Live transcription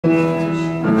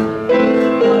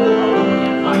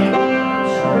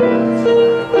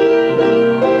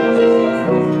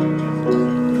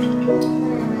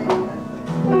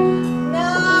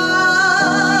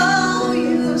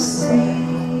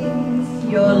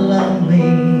lonely.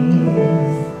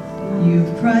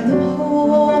 You've cried the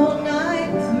whole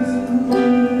night through.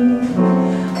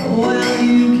 Well,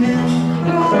 you can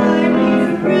cry me a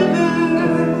river,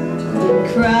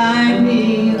 cry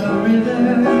me a river.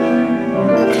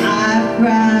 I've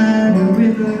cried a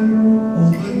river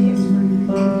over you.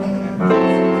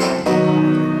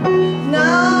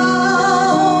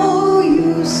 Now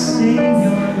you say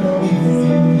you're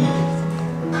lonely.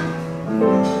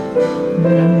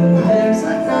 There's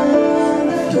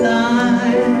another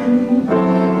time.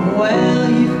 Well,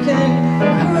 you can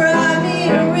cry me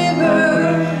a river,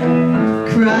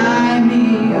 cry me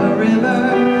a river.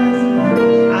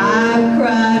 I've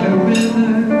cried a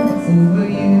river over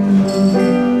you.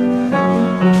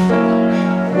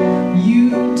 You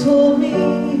told me,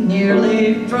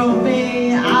 nearly drove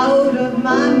me out of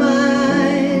my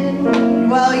mind.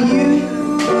 Well, you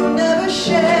never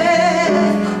shed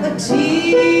a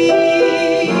tear.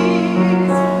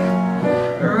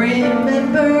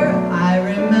 Remember, I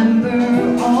remember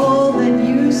all that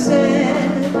you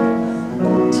said.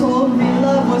 Told me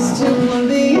love was too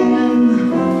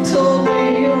plebeian, told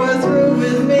me you were through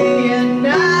with me, and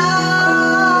now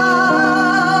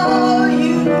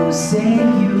you say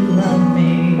you love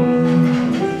me.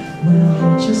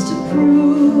 Well, just to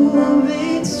prove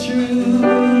it's true,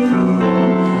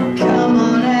 come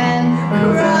on and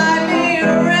cry me a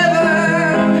river,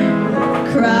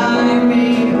 cry me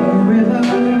a river.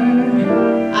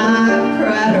 I've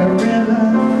cried a river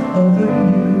over you.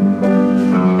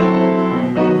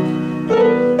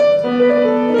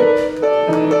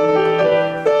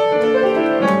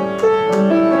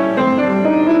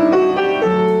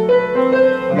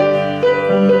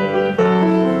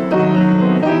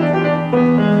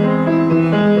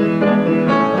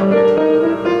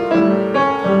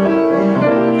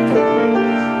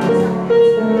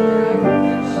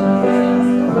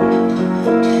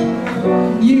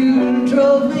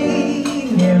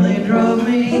 Nearly drove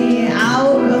me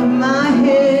out of my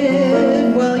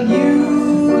head. Well,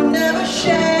 you never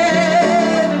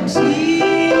shed a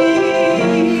tear.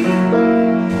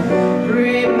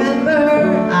 Remember,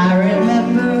 I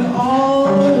remember all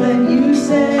that you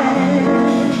said.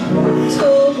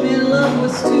 Told me love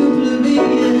was too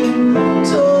plebeian,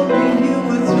 told me you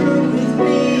were through with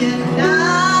me, and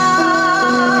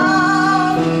now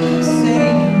you say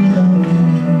you love me.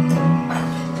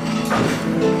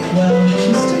 Well,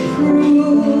 just to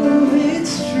prove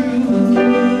it's true,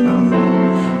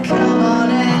 come on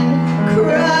and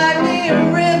cry me a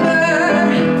river,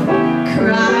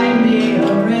 cry me a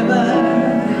river.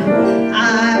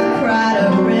 I've cried a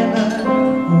river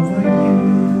over you.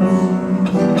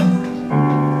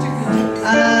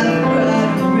 I've cried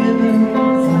a river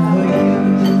over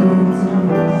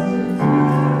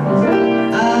you.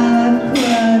 I've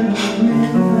cried a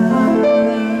river over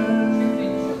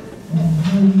you.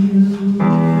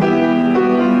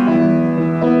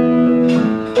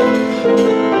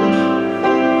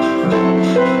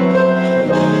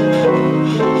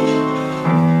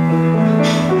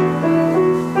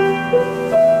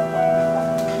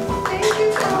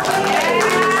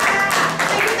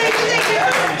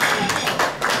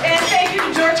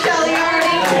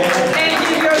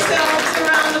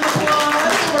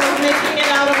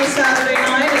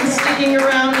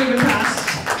 Around even past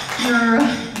your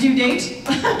due date.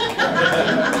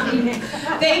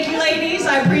 Thank you, ladies.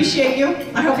 I appreciate you.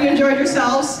 I hope you enjoyed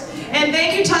yourselves. And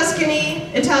thank you, Tuscany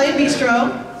Italian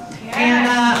Bistro. And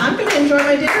I'm going to enjoy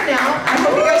my dinner now. I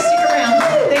hope you guys stick around.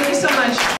 Thank you so much.